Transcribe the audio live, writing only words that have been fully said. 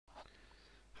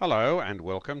Hello and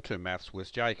welcome to Maths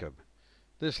with Jacob.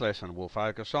 This lesson will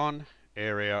focus on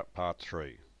area part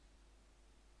 3.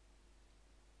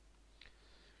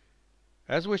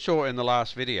 As we saw in the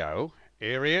last video,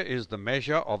 area is the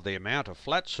measure of the amount of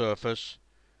flat surface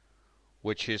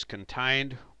which is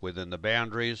contained within the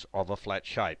boundaries of a flat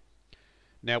shape.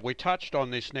 Now we touched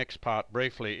on this next part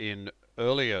briefly in an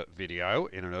earlier video,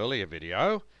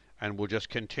 and we'll just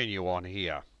continue on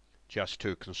here just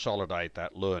to consolidate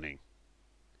that learning.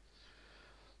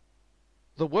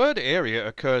 The word area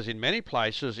occurs in many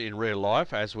places in real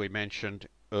life, as we mentioned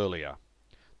earlier.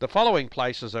 The following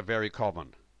places are very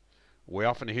common. We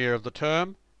often hear of the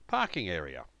term parking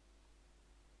area.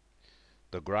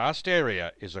 The grassed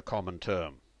area is a common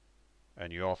term,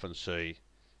 and you often see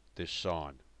this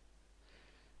sign.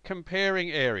 Comparing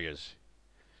areas.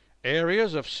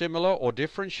 Areas of similar or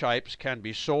different shapes can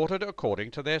be sorted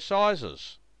according to their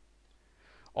sizes.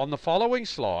 On the following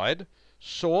slide,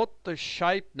 sort the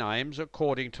shape names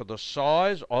according to the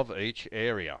size of each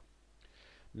area.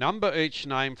 Number each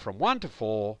name from 1 to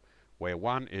 4, where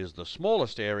 1 is the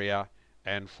smallest area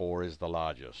and 4 is the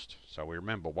largest. So we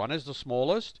remember 1 is the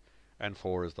smallest and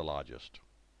 4 is the largest.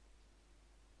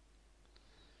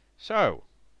 So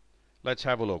let's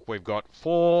have a look. We've got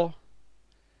 4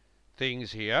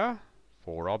 things here,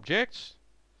 4 objects.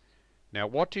 Now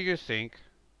what do you think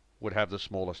would have the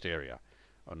smallest area?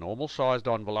 A normal sized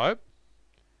envelope,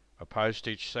 a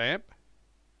postage stamp,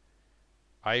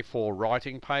 A4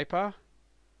 writing paper,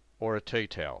 or a tea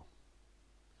towel?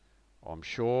 I'm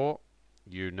sure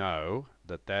you know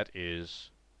that that is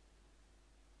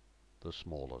the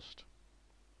smallest.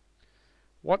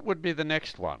 What would be the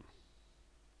next one?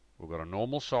 We've got a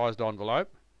normal sized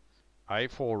envelope,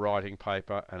 A4 writing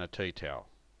paper, and a tea towel.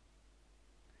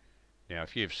 Now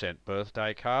if you've sent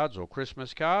birthday cards or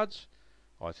Christmas cards,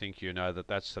 I think you know that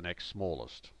that's the next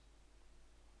smallest.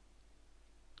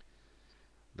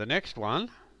 The next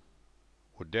one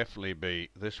would definitely be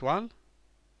this one,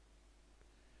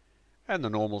 and the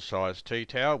normal size tea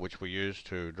towel, which we use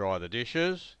to dry the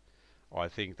dishes, I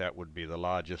think that would be the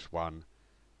largest one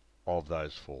of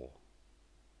those 4.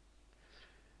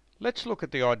 Let's look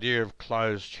at the idea of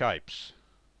closed shapes.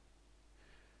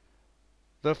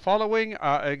 The following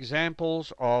are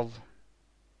examples of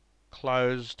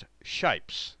closed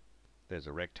shapes. There's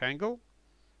a rectangle,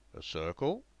 a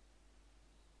circle,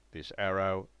 this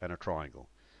arrow, and a triangle.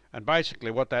 And basically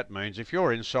what that means, if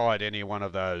you're inside any one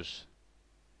of those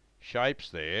shapes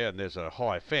there and there's a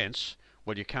high fence,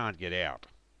 well, you can't get out.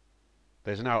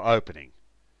 There's no opening.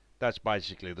 That's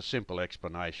basically the simple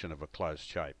explanation of a closed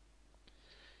shape.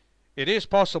 It is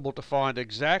possible to find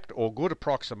exact or good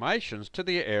approximations to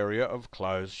the area of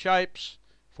closed shapes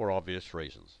for obvious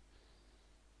reasons.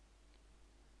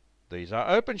 These are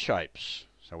open shapes,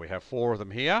 so we have 4 of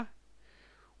them here.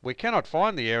 We cannot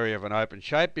find the area of an open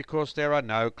shape because there are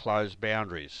no closed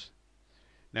boundaries.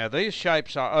 Now these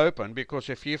shapes are open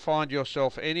because if you find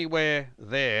yourself anywhere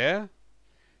there,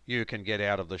 you can get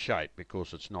out of the shape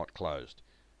because it's not closed.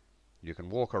 You can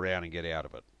walk around and get out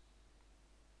of it.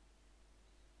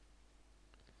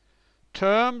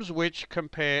 Terms which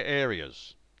compare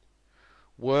areas.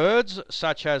 Words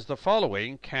such as the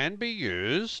following can be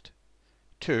used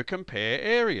to compare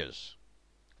areas.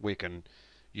 We can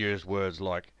use words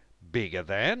like bigger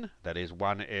than, that is,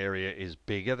 one area is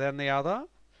bigger than the other.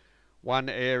 One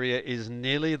area is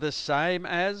nearly the same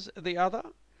as the other.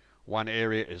 One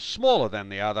area is smaller than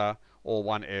the other, or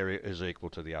one area is equal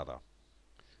to the other.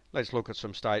 Let's look at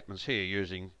some statements here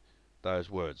using those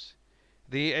words.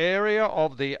 The area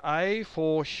of the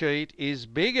A4 sheet is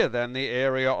bigger than the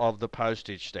area of the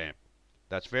postage stamp.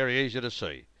 That's very easy to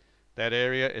see. That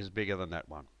area is bigger than that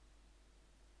one.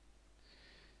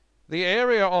 The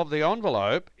area of the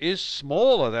envelope is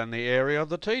smaller than the area of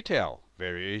the tea towel.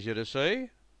 Very easy to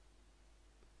see.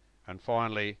 And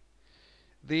finally,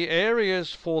 the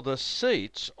areas for the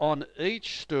seats on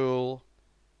each stool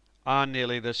are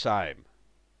nearly the same.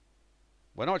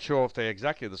 We're not sure if they're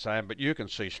exactly the same, but you can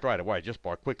see straight away just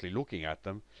by quickly looking at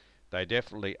them, they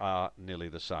definitely are nearly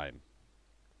the same.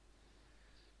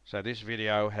 So this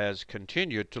video has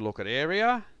continued to look at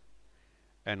area,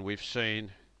 and we've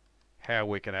seen how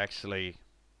we can actually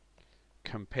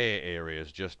compare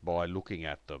areas just by looking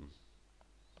at them.